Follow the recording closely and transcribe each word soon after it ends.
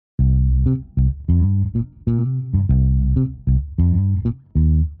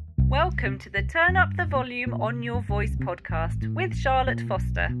welcome to the Turn Up the Volume on Your Voice podcast with Charlotte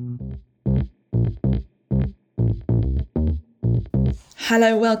Foster.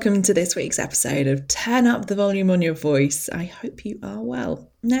 Hello, welcome to this week's episode of Turn Up the Volume on Your Voice. I hope you are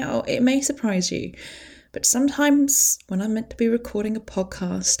well. Now, it may surprise you, but sometimes when I'm meant to be recording a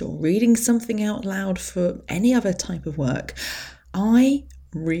podcast or reading something out loud for any other type of work, I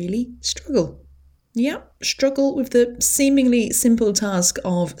really struggle. Struggle with the seemingly simple task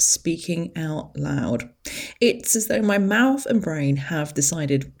of speaking out loud. It's as though my mouth and brain have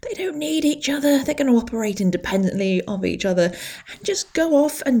decided they don't need each other, they're going to operate independently of each other and just go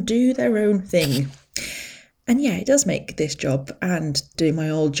off and do their own thing. And yeah, it does make this job and doing my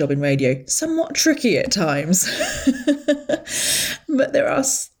old job in radio somewhat tricky at times. But there are,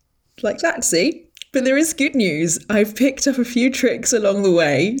 like that, see? But there is good news. I've picked up a few tricks along the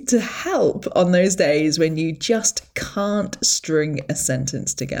way to help on those days when you just can't string a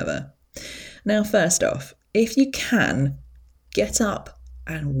sentence together. Now, first off, if you can, get up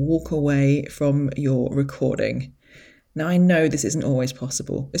and walk away from your recording. Now, I know this isn't always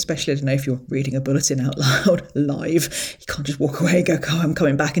possible, especially I don't know if you're reading a bulletin out loud live. You can't just walk away and go, oh, I'm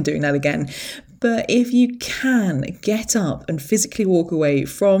coming back and doing that again. But if you can get up and physically walk away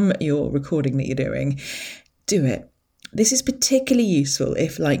from your recording that you're doing, do it. This is particularly useful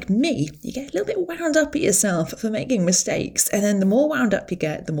if, like me, you get a little bit wound up at yourself for making mistakes. And then the more wound up you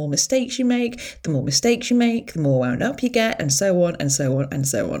get, the more mistakes you make, the more mistakes you make, the more wound up you get, and so on and so on and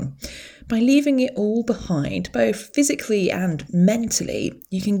so on. By leaving it all behind, both physically and mentally,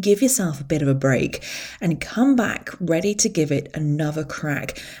 you can give yourself a bit of a break and come back ready to give it another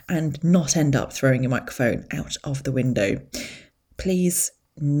crack and not end up throwing your microphone out of the window. Please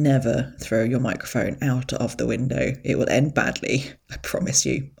never throw your microphone out of the window. It will end badly, I promise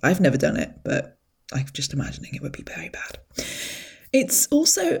you. I've never done it, but I'm just imagining it would be very bad. It's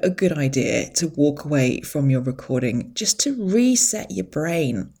also a good idea to walk away from your recording just to reset your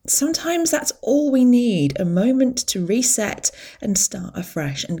brain. Sometimes that's all we need, a moment to reset and start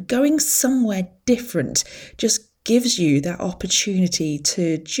afresh. And going somewhere different just gives you that opportunity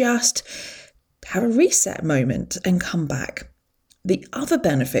to just have a reset moment and come back. The other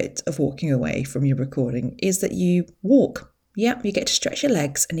benefit of walking away from your recording is that you walk. Yep, you get to stretch your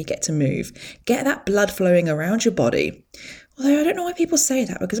legs and you get to move. Get that blood flowing around your body. Although I don't know why people say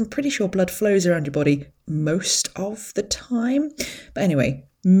that, because I'm pretty sure blood flows around your body most of the time. But anyway,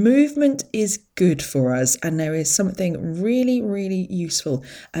 movement is good for us, and there is something really, really useful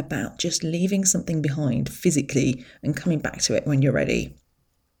about just leaving something behind physically and coming back to it when you're ready.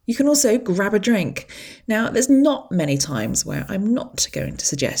 You can also grab a drink. Now, there's not many times where I'm not going to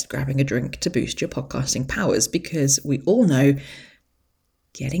suggest grabbing a drink to boost your podcasting powers, because we all know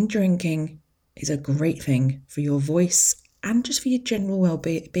getting drinking is a great thing for your voice and just for your general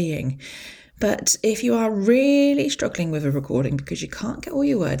well-being. But if you are really struggling with a recording because you can't get all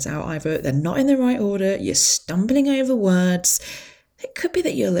your words out, either they're not in the right order, you're stumbling over words, it could be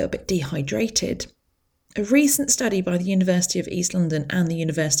that you're a little bit dehydrated. A recent study by the University of East London and the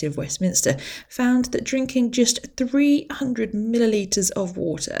University of Westminster found that drinking just 300 millilitres of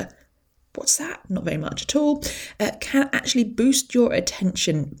water, what's that? Not very much at all, can actually boost your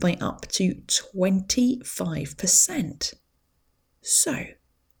attention by up to 25%. So,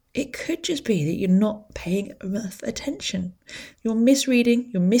 it could just be that you're not paying enough attention. Your misreading,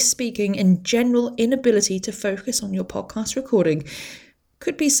 your misspeaking, and general inability to focus on your podcast recording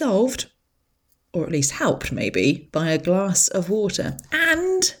could be solved, or at least helped maybe, by a glass of water.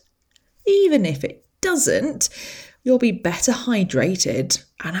 And even if it doesn't, you'll be better hydrated,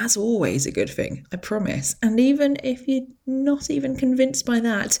 and that's always a good thing, I promise. And even if you're not even convinced by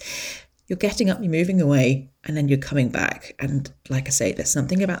that, you're getting up, you're moving away, and then you're coming back. And like I say, there's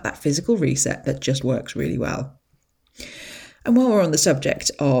something about that physical reset that just works really well. And while we're on the subject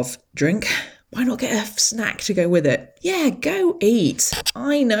of drink, why not get a snack to go with it? Yeah, go eat.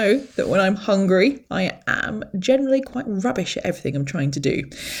 I know that when I'm hungry, I am generally quite rubbish at everything I'm trying to do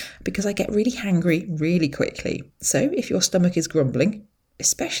because I get really hangry really quickly. So if your stomach is grumbling,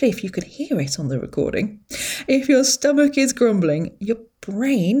 especially if you can hear it on the recording, if your stomach is grumbling, your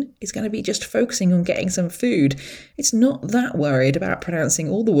brain is going to be just focusing on getting some food. It's not that worried about pronouncing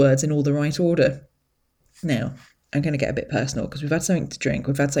all the words in all the right order. Now, I'm going to get a bit personal because we've had something to drink,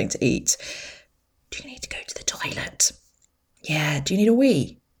 we've had something to eat. Do you need to go to the toilet? Yeah, do you need a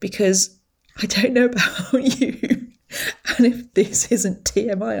wee? Because I don't know about you, and if this isn't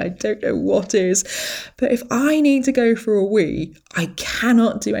TMI, I don't know what is. But if I need to go for a wee, I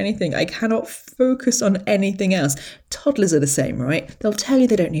cannot do anything. I cannot focus on anything else. Toddlers are the same, right? They'll tell you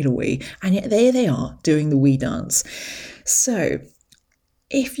they don't need a wee, and yet there they are doing the wee dance. So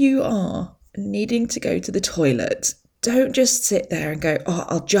if you are needing to go to the toilet, don't just sit there and go, oh,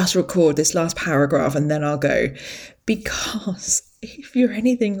 I'll just record this last paragraph and then I'll go. Because if you're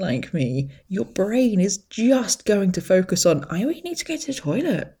anything like me, your brain is just going to focus on, I really need to go to the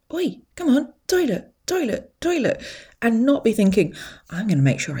toilet. Oi, come on, toilet, toilet, toilet. And not be thinking, I'm going to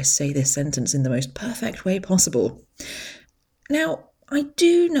make sure I say this sentence in the most perfect way possible. Now, I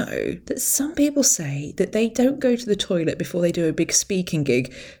do know that some people say that they don't go to the toilet before they do a big speaking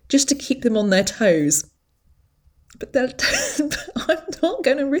gig just to keep them on their toes. But I'm not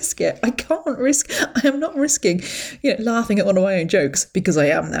going to risk it. I am not risking, laughing at one of my own jokes because I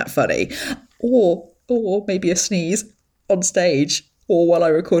am that funny. Or maybe a sneeze on stage or while I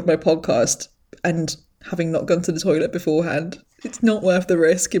record my podcast and having not gone to the toilet beforehand. It's not worth the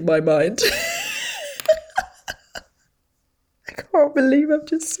risk in my mind. I can't believe I've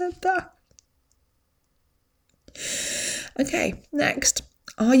just said that. Okay, next.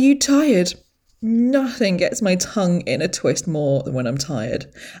 Are you tired? Nothing gets my tongue in a twist more than when I'm tired.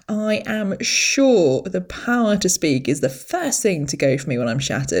 I am sure the power to speak is the first thing to go for me when I'm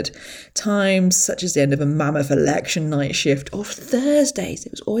shattered. Times such as the end of a mammoth election night shift, or Thursdays.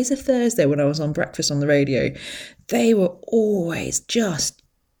 It was always a Thursday when I was on breakfast on the radio. They were always just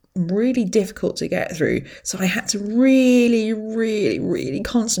really difficult to get through. So I had to really, really, really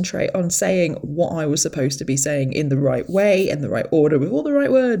concentrate on saying what I was supposed to be saying in the right way and the right order with all the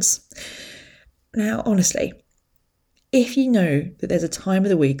right words. Now, honestly, if you know that there's a time of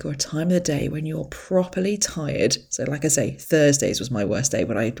the week or a time of the day when you're properly tired, so like I say, Thursdays was my worst day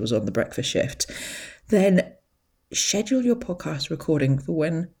when I was on the breakfast shift, then schedule your podcast recording for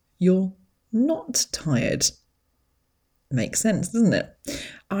when you're not tired. Makes sense, doesn't it?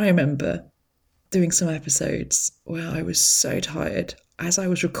 I remember doing some episodes where I was so tired. As I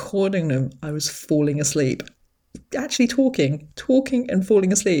was recording them, I was falling asleep. Actually talking and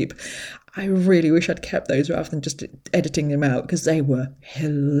falling asleep. I really wish I'd kept those rather than just editing them out because they were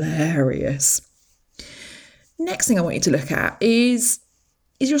hilarious. Next thing I want you to look at is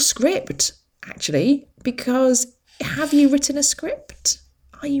your script, actually, because have you written a script?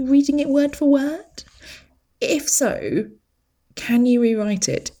 Are you reading it word for word? If so, can you rewrite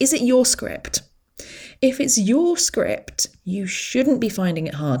it? Is it your script? If it's your script, you shouldn't be finding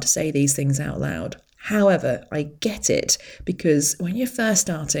it hard to say these things out loud. However, I get it because when you're first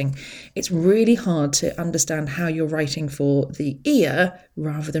starting, it's really hard to understand how you're writing for the ear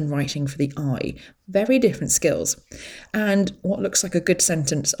rather than writing for the eye. Very different skills. And what looks like a good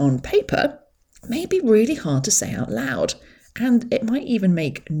sentence on paper may be really hard to say out loud. And it might even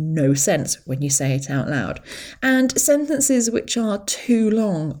make no sense when you say it out loud. And sentences which are too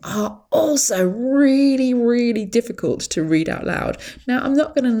long are also really, really difficult to read out loud. Now, I'm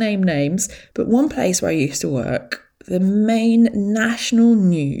not going to name names, but one place where I used to work, the main national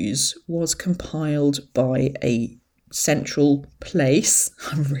news was compiled by a central place.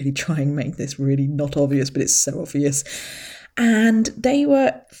 I'm really trying to make this really not obvious, but it's so obvious. And they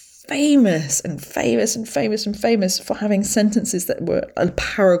were famous for having sentences that were a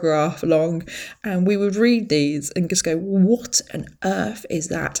paragraph long, and we would read these and just go, what on earth is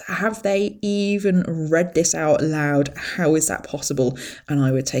that? Have they even read this out loud? How is that possible? And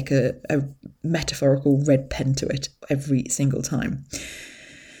I would take a metaphorical red pen to it every single time.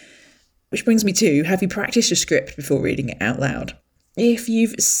 Which brings me to, have you practiced your script before reading it out loud? If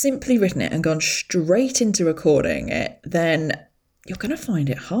you've simply written it and gone straight into recording it, then you're going to find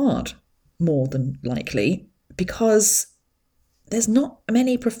it hard, more than likely, because there's not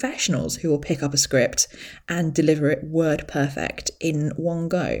many professionals who will pick up a script and deliver it word perfect in one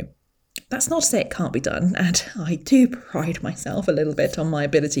go. That's not to say it can't be done, and I do pride myself a little bit on my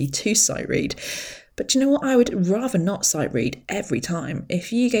ability to sight read. But you know what? I would rather not sight read every time.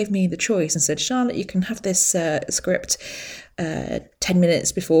 If you gave me the choice and said, Charlotte, you can have this script 10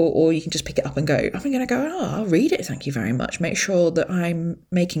 minutes before, or you can just pick it up and go, I'm going to go, I'll read it, thank you very much. Make sure that I'm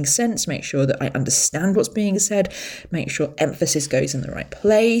making sense, make sure that I understand what's being said, make sure emphasis goes in the right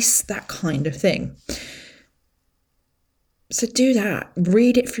place, that kind of thing. So do that.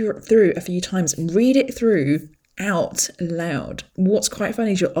 Read it through a few times. Read it through out loud. What's quite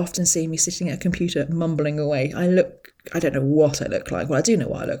funny is you'll often see me sitting at a computer mumbling away. I don't know what I look like. Well, I do know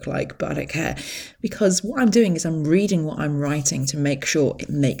what I look like, but I don't care. Because what I'm doing is I'm reading what I'm writing to make sure it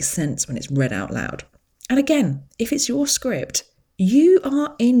makes sense when it's read out loud. And again, if it's your script, you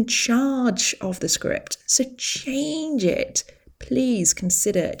are in charge of the script. So change it. Please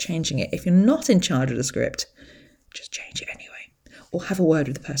consider changing it. If you're not in charge of the script, just change it anyway. Or have a word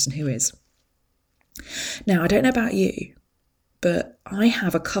with the person who is. Now, I don't know about you, but I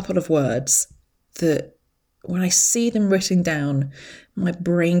have a couple of words that when I see them written down, my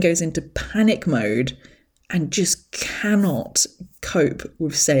brain goes into panic mode and just cannot cope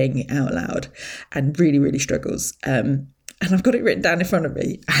with saying it out loud and really, really struggles. And I've got it written down in front of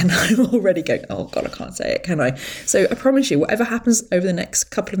me and I'm already going, oh God, I can't say it, can I? So I promise you, whatever happens over the next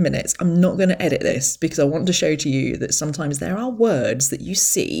couple of minutes, I'm not going to edit this because I want to show to you that sometimes there are words that you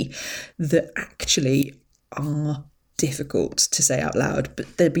see that actually are difficult to say out loud,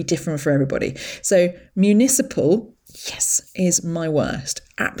 but they'll be different for everybody. So municipal, yes, is my worst,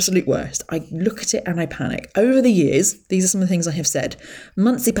 absolute worst. I look at it and I panic. Over the years, these are some of the things I have said.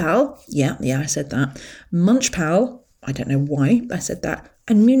 Muncipal, yeah, I said that. Munchpal, I don't know why I said that.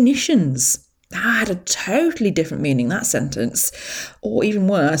 And munitions, that had a totally different meaning, that sentence. Or even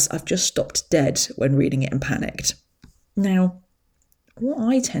worse, I've just stopped dead when reading it and panicked. Now, what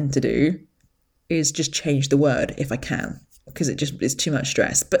I tend to do is just change the word if I can, because it just is too much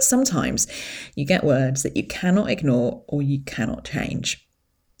stress. But sometimes you get words that you cannot ignore or you cannot change.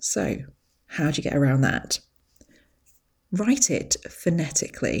 So how do you get around that? Write it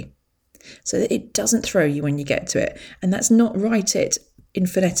phonetically so that it doesn't throw you when you get to it. And that's not write it in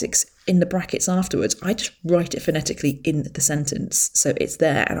phonetics in the brackets afterwards. I just write it phonetically in the sentence. So it's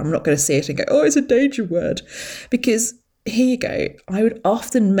there and I'm not going to see it and go, oh, it's a danger word. Because here you go. I would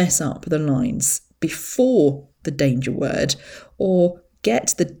often mess up the lines before the danger word or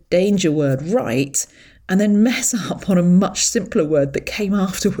get the danger word right and then mess up on a much simpler word that came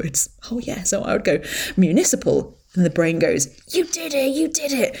afterwards. Oh yeah, so I would go municipal and the brain goes, you did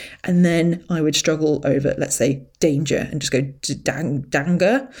it. And then I would struggle over, let's say, danger and just go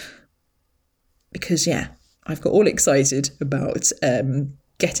danger. Because yeah, I've got all excited about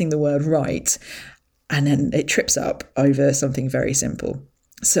getting the word right. And then it trips up over something very simple.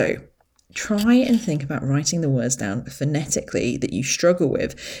 So try and think about writing the words down phonetically that you struggle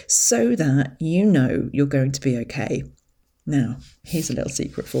with so that you know you're going to be okay. Now, here's a little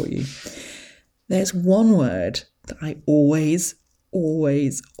secret for you. There's one word that I always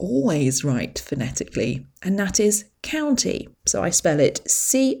write phonetically, and that is county. So I spell it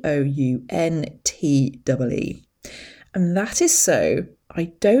Counte. And that is so I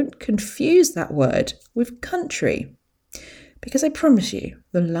don't confuse that word with country. Because I promise you,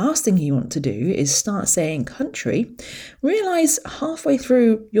 the last thing you want to do is start saying country, realise halfway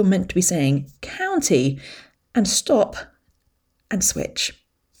through you're meant to be saying county, and stop and switch.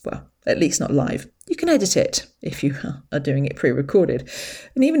 Well, at least not live. You can edit it if you are doing it pre-recorded.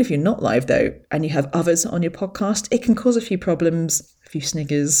 And even if you're not live though, and you have others on your podcast, it can cause a few problems, a few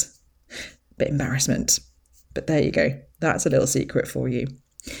sniggers, a bit embarrassment. But there you go. That's a little secret for you.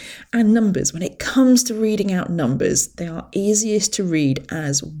 And numbers, when it comes to reading out numbers, they are easiest to read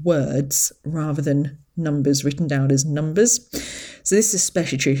as words rather than numbers written down as numbers. So this is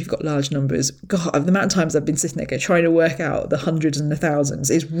especially true if you've got large numbers. God, the amount of times I've been sitting there trying to work out the hundreds and the thousands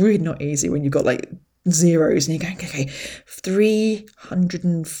is really not easy when you've got like zeros and you're going, okay,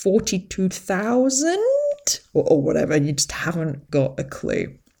 342,000 or whatever, and you just haven't got a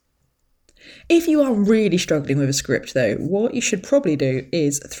clue. If you are really struggling with a script though, what you should probably do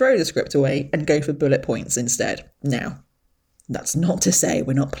is throw the script away and go for bullet points instead. Now, that's not to say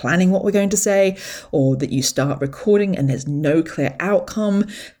we're not planning what we're going to say or that you start recording and there's no clear outcome.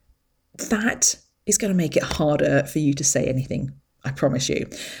 That is going to make it harder for you to say anything, I promise you.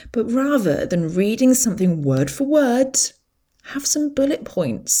 But rather than reading something word for word, have some bullet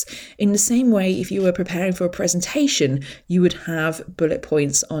points. In the same way, if you were preparing for a presentation, you would have bullet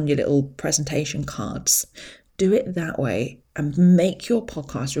points on your little presentation cards. Do it that way and make your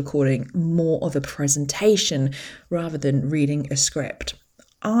podcast recording more of a presentation rather than reading a script.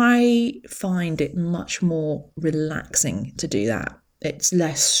 I find it much more relaxing to do that. It's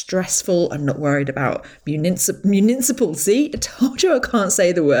less stressful. I'm not worried about municipal. See, I told you I can't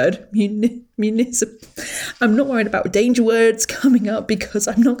say the word municipal. I'm not worried about danger words coming up because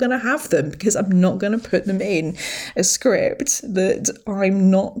I'm not going to have them, because I'm not going to put them in a script that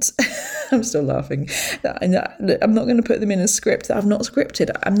I'm still laughing. I'm not going to put them in a script that I've not scripted.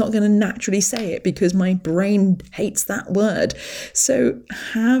 I'm not going to naturally say it because my brain hates that word. So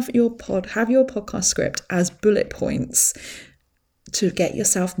have your podcast script as bullet points to get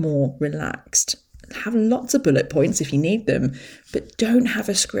yourself more relaxed. Have lots of bullet points if you need them, but don't have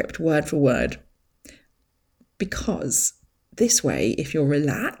a script word for word. Because this way, if you're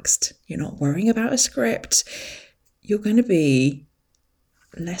relaxed, you're not worrying about a script, you're going to be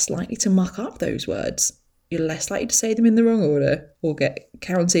less likely to muck up those words. You're less likely to say them in the wrong order or get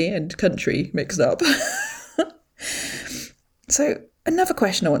county and country mixed up. So, another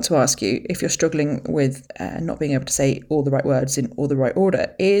question I want to ask you, if you're struggling with not being able to say all the right words in all the right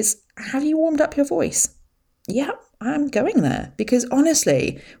order, is have you warmed up your voice? yeah, I'm going there because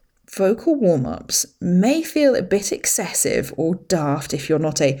honestly, vocal warm-ups may feel a bit excessive or daft if you're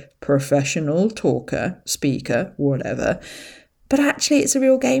not a professional talker, speaker, whatever, but actually it's a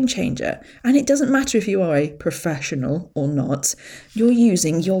real game changer. And it doesn't matter if you are a professional or not, you're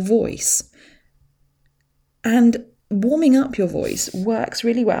using your voice. And warming up your voice works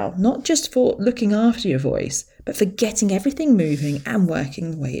really well, not just for looking after your voice, but for getting everything moving and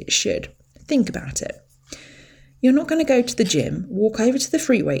working the way it should. Think about it. You're not going to go to the gym, walk over to the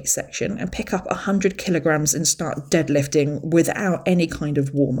free weights section and pick up 100 kilograms and start deadlifting without any kind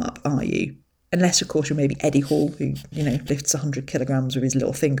of warm-up, are you? Unless, of course, you're maybe Eddie Hall, who, lifts 100 kilograms with his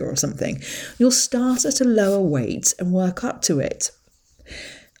little finger or something. You'll start at a lower weight and work up to it.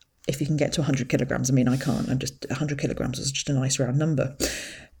 If you can get to 100 kilograms, I can't. 100 kilograms is just a nice round number.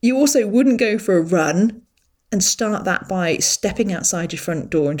 You also wouldn't go for a run and start that by stepping outside your front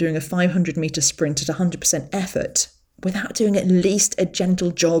door and doing a 500-metre sprint at 100% effort without doing at least a gentle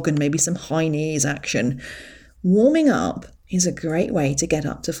jog and maybe some high knees action. Warming up is a great way to get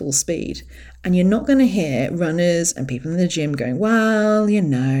up to full speed. And you're not going to hear runners and people in the gym going, well,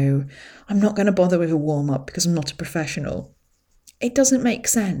 I'm not going to bother with a warm-up because I'm not a professional. It doesn't make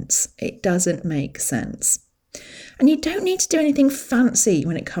sense. It doesn't make sense. And you don't need to do anything fancy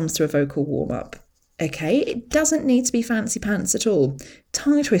when it comes to a vocal warm-up. Okay, it doesn't need to be fancy pants at all.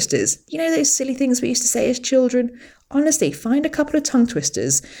 Tongue twisters, those silly things we used to say as children? Honestly, find a couple of tongue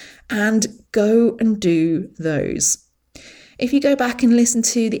twisters and go and do those. If you go back and listen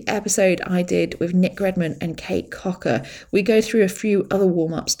to the episode I did with Nick Redman and Kate Cocker, we go through a few other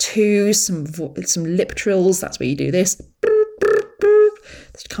warm-ups too, some lip trills, that's where you do this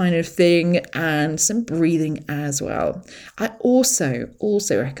kind of thing, and some breathing as well. I also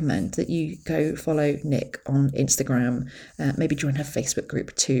recommend that you go follow Nick on Instagram, maybe join her Facebook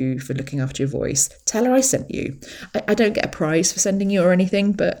group too for looking after your voice. Tell her I sent you. I don't get a prize for sending you or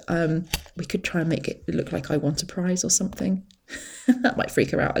anything, but we could try and make it look like I want a prize or something. That might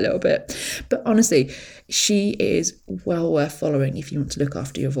freak her out a little bit. But honestly, she is well worth following if you want to look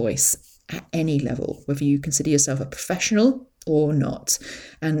after your voice at any level, whether you consider yourself a professional or not.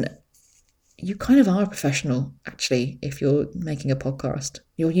 And you kind of are a professional, actually, if you're making a podcast.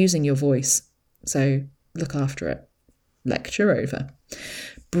 You're using your voice, so look after it. Lecture over.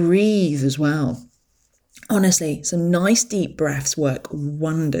 Breathe as well. Honestly, some nice deep breaths work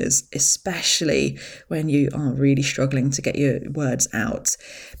wonders, especially when you are really struggling to get your words out,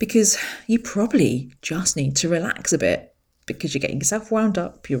 because you probably just need to relax a bit. Because you're getting yourself wound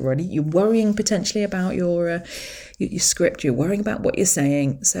up, you're worrying potentially about your script, you're worrying about what you're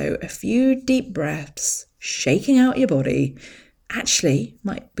saying. So a few deep breaths, shaking out your body, actually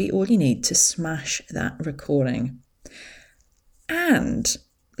might be all you need to smash that recording. And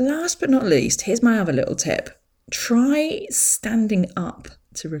last but not least, here's my other little tip. Try standing up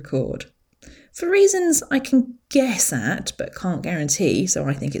to record. For reasons I can guess at, but can't guarantee, so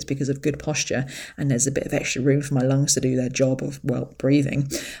I think it's because of good posture and there's a bit of extra room for my lungs to do their job of, breathing.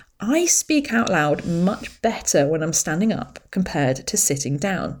 I speak out loud much better when I'm standing up compared to sitting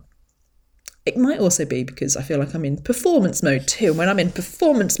down. It might also be because I feel like I'm in performance mode too. When I'm in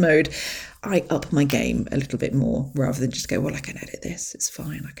performance mode, I up my game a little bit more rather than just go, I can edit this. It's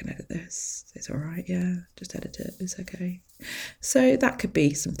fine. I can edit this. It's all right. Yeah, just edit it. It's okay. So that could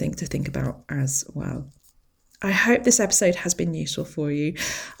be something to think about as well. I hope this episode has been useful for you.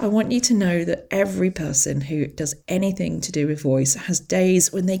 I want you to know that every person who does anything to do with voice has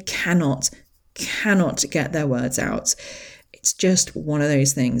days when they cannot get their words out. It's just one of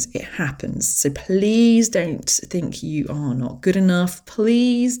those things. It happens. So please don't think you are not good enough.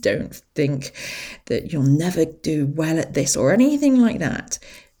 Please don't think that you'll never do well at this or anything like that.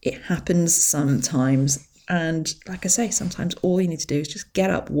 It happens sometimes. And like I say, sometimes all you need to do is just get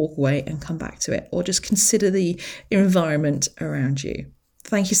up, walk away and come back to it, or just consider the environment around you.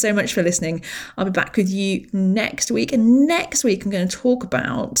 Thank you so much for listening. I'll be back with you next week. And next week, I'm going to talk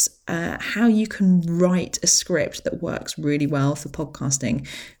about how you can write a script that works really well for podcasting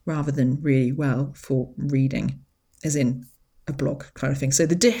rather than really well for reading, as in a blog kind of thing. So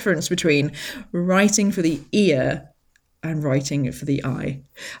the difference between writing for the ear and writing for the eye.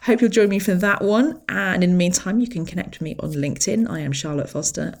 I hope you'll join me for that one. And in the meantime, you can connect with me on LinkedIn. I am Charlotte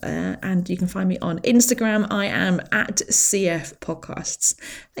Foster. And you can find me on Instagram. I am @CF Podcasts.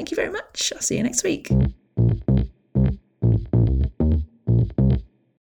 Thank you very much. I'll see you next week.